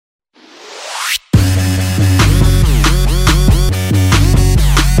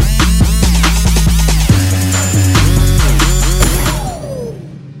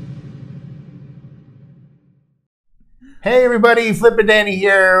Hey everybody, Flip and Danny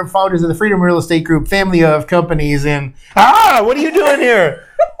here, founders of the Freedom Real Estate Group, family of companies, and what are you doing here?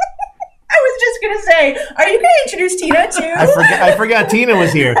 I was just going to say, are you going to introduce Tina too? I forgot Tina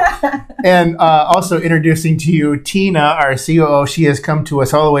was here. And also introducing to you Tina, our COO. She has come to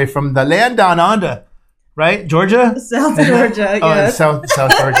us all the way from the land down under, right? Georgia? South Georgia, yes. South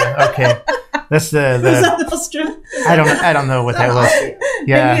Georgia. Okay. That's the South Australia. I don't know what that was.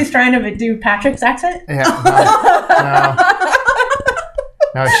 Yeah. Maybe he's trying to do Patrick's accent? Yeah.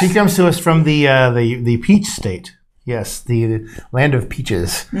 No, she comes to us from the Peach State. Yes, the land of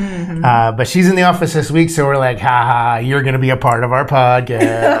peaches. Mm-hmm. But she's in the office this week, so we're like, you're going to be a part of our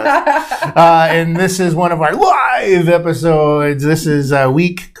podcast. And this is one of our live episodes. This is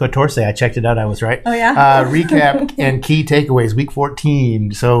week 14. I checked it out. I was right. Oh, yeah? Recap and key takeaways, week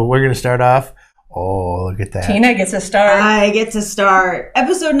 14. So we're going to start off. Oh, look at that. Tina gets a start. I get to start.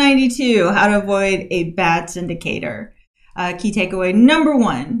 Episode 92, how to avoid a bad syndicator. Key takeaway number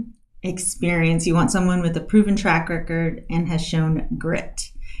 1. Experience. You want someone with a proven track record and has shown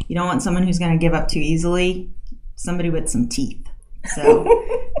grit. You don't want someone who's going to give up too easily. Somebody with some teeth. So,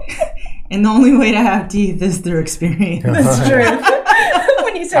 and the only way to have teeth is through experience. That's true.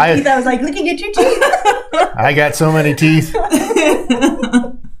 When you said teeth, I was like, looking at your teeth. I got so many teeth.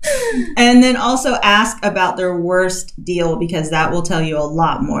 And then also ask about their worst deal, because that will tell you a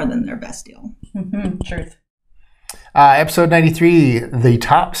lot more than their best deal. Mm-hmm. Truth. Episode 93, the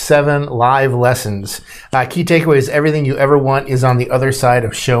top 7 live lessons. Key takeaways, everything you ever want is on the other side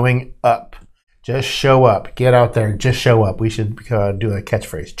of showing up. Just show up. Get out there. Just show up. We should do a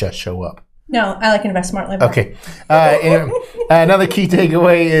catchphrase. Just show up. No, I like Invest Smart Live. Okay. Another key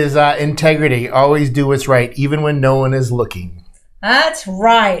takeaway is integrity. Always do what's right, even when no one is looking. That's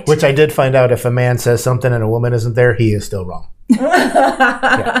right. Which I did find out, if a man says something and a woman isn't there, he is still wrong.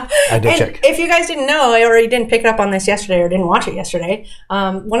 Yeah, I did check. If you guys didn't know, or you didn't pick it up on this yesterday or didn't watch it yesterday,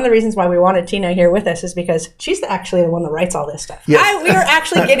 one of the reasons why we wanted Tina here with us is because she's actually the one that writes all this stuff. Yes. We were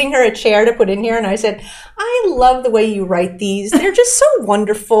actually getting her a chair to put in here, and I said, I love the way you write these. They're just so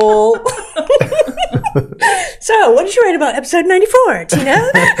wonderful. So, what did you write about episode 94, Tina?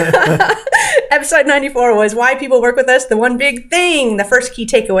 Episode 94 was why people work with us. The one big thing. The first key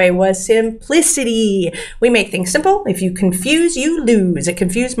takeaway was simplicity. We make things simple. If you confuse, you lose. A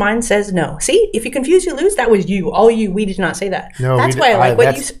confused mind says no. See, if you confuse, you lose. That was you. All you. We did not say that. No, that's why I like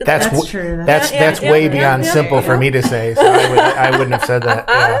what you said. That's true. That's way beyond simple for me to say. So I wouldn't have said that.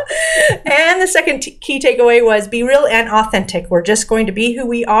 Yeah. And the second key takeaway was be real and authentic. We're just going to be who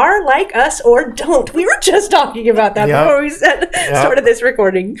we are, like us or don't. We were just talking about that before we started this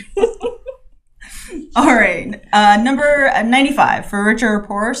recording. All right. Number 95, for richer or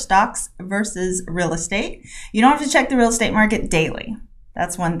poorer, stocks versus real estate. You don't have to check the real estate market daily.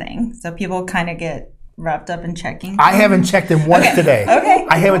 That's one thing. So people kind of get wrapped up in checking. I haven't checked it once today. Okay.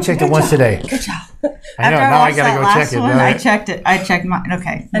 I haven't checked it once today. Good job. I know. Now I got to go check it. I checked it. I checked mine.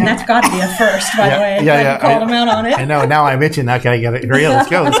 Okay. And that's got to be a first, by the way. Yeah. Called him out on it. I know. Now I'm itching. Now can I get it? Hurry up.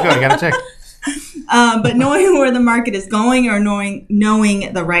 Let's go. I got to check. But knowing where the market is going, or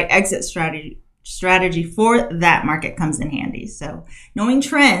knowing the right exit strategy for that market comes in handy. So knowing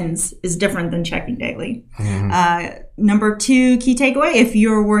trends is different than checking daily. Mm-hmm. Number 2 key takeaway, if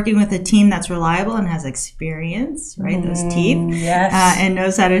you're working with a team that's reliable and has experience, right, those teeth, yes. And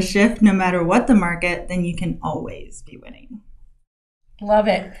knows how to shift no matter what the market, then you can always be winning. Love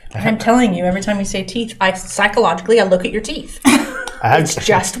it. I'm telling you, every time you say teeth, I look at your teeth. It's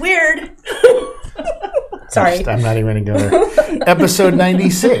just weird. Sorry. I'm not even going to go there. Episode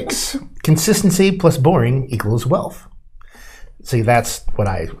 96. Consistency plus boring equals wealth. See, that's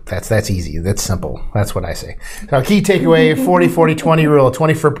easy. That's simple. That's what I say. So key takeaway, 40-40-20 rule.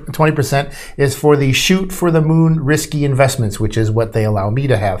 20% is for the shoot for the moon risky investments, which is what they allow me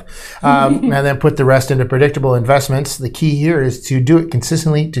to have. And then put the rest into predictable investments. The key here is to do it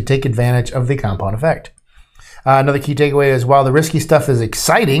consistently to take advantage of the compound effect. Another key takeaway is while the risky stuff is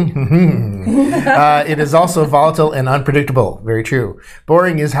exciting, it is also volatile and unpredictable. Very true.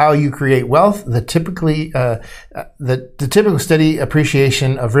 Boring is how you create wealth. The typical steady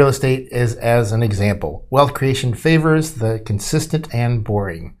appreciation of real estate is as an example. Wealth creation favors the consistent and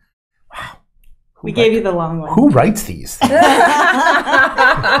boring. Wow. We gave you the long one. Who writes these things?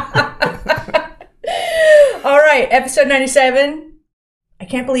 All right, episode 97. I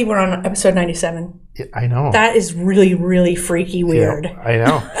can't believe we're on episode 97. I know. That is really, really freaky weird. Yeah, I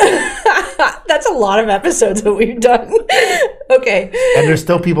know. That's a lot of episodes that we've done. Okay. And there's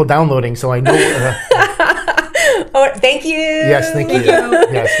still people downloading, so I know. Oh, thank you. Yes, thank you.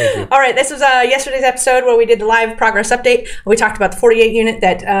 Yes, thank you. All right, this was yesterday's episode where we did the live progress update. We talked about the 48 unit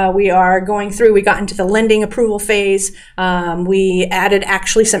that we are going through. We got into the lending approval phase. We added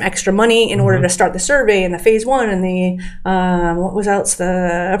actually some extra money in order to start the survey and the phase 1 and the what was else?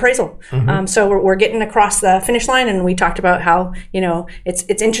 The appraisal. So we're getting across the finish line, and we talked about how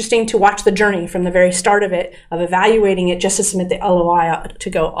it's interesting to watch the journey from the very start of it, of evaluating it just to submit the LOI to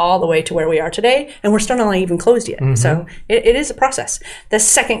go all the way to where we are today, and we're still not even closed yet. So it is a process. The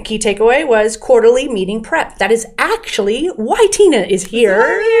second key takeaway was quarterly meeting prep. That is actually why Tina is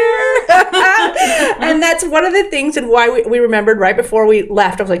here. And that's one of the things and why we remembered right before we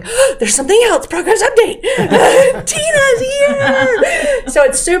left. I was like, oh, there's something else, progress update. Tina's here. So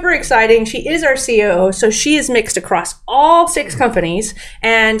it's super exciting. She is our COO, so she is mixed across all 6 companies,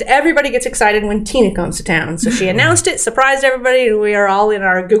 and everybody gets excited when Tina comes to town. So she announced it, surprised everybody, and we are all in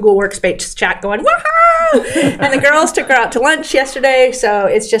our Google Workspace chat going, woohoo! And the girls took her out to lunch yesterday, so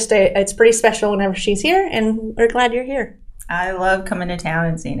it's pretty special whenever she's here, and we're glad you're here. I love coming to town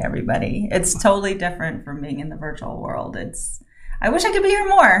and seeing everybody. It's totally different from being in the virtual world. I wish I could be here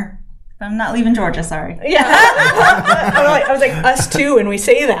more. I'm not leaving Georgia, sorry. Yeah. I was like, us too, and we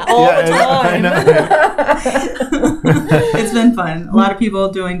say that all the time. It's been fun. A lot of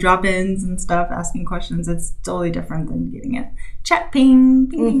people doing drop-ins and stuff, asking questions. It's totally different than getting a chat ping.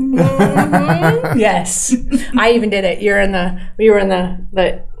 Yes. I even did it. We were in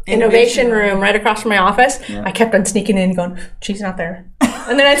the innovation room right across from my office. Yeah. I kept on sneaking in going, she's not there.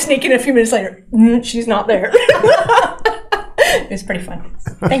 And then I'd sneak in a few minutes later, she's not there. It was pretty fun.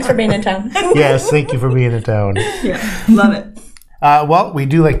 Thanks for being in town. Yes, thank you for being in town. Yeah, love it. Well, we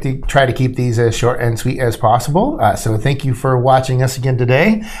do like to try to keep these as short and sweet as possible. So thank you for watching us again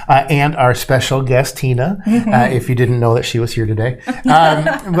today. And our special guest, Tina, if you didn't know that she was here today.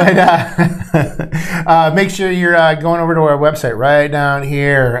 Make sure you're going over to our website right down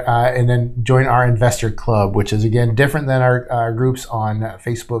here and then join our investor club, which is, again, different than our groups on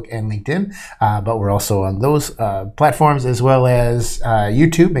Facebook and LinkedIn. But we're also on those platforms as well as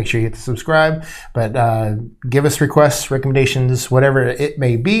YouTube. Make sure you hit the subscribe. But give us requests, recommendations, whatever it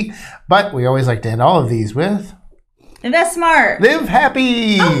may be. But we always like to end all of these with invest smart. Live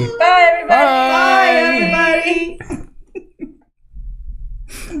happy. Oh, bye, everybody. Bye, everybody.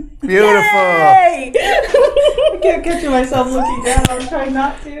 Beautiful. Yay! I can't catch myself looking down. I'm trying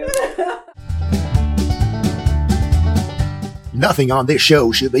not to. Nothing on this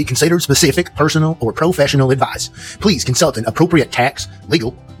show should be considered specific, personal, or professional advice. Please consult an appropriate tax,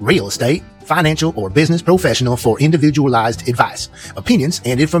 legal, real estate, financial, or business professional for individualized advice. Opinions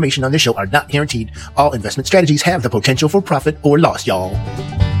and information on this show are not guaranteed. All investment strategies have the potential for profit or loss, y'all.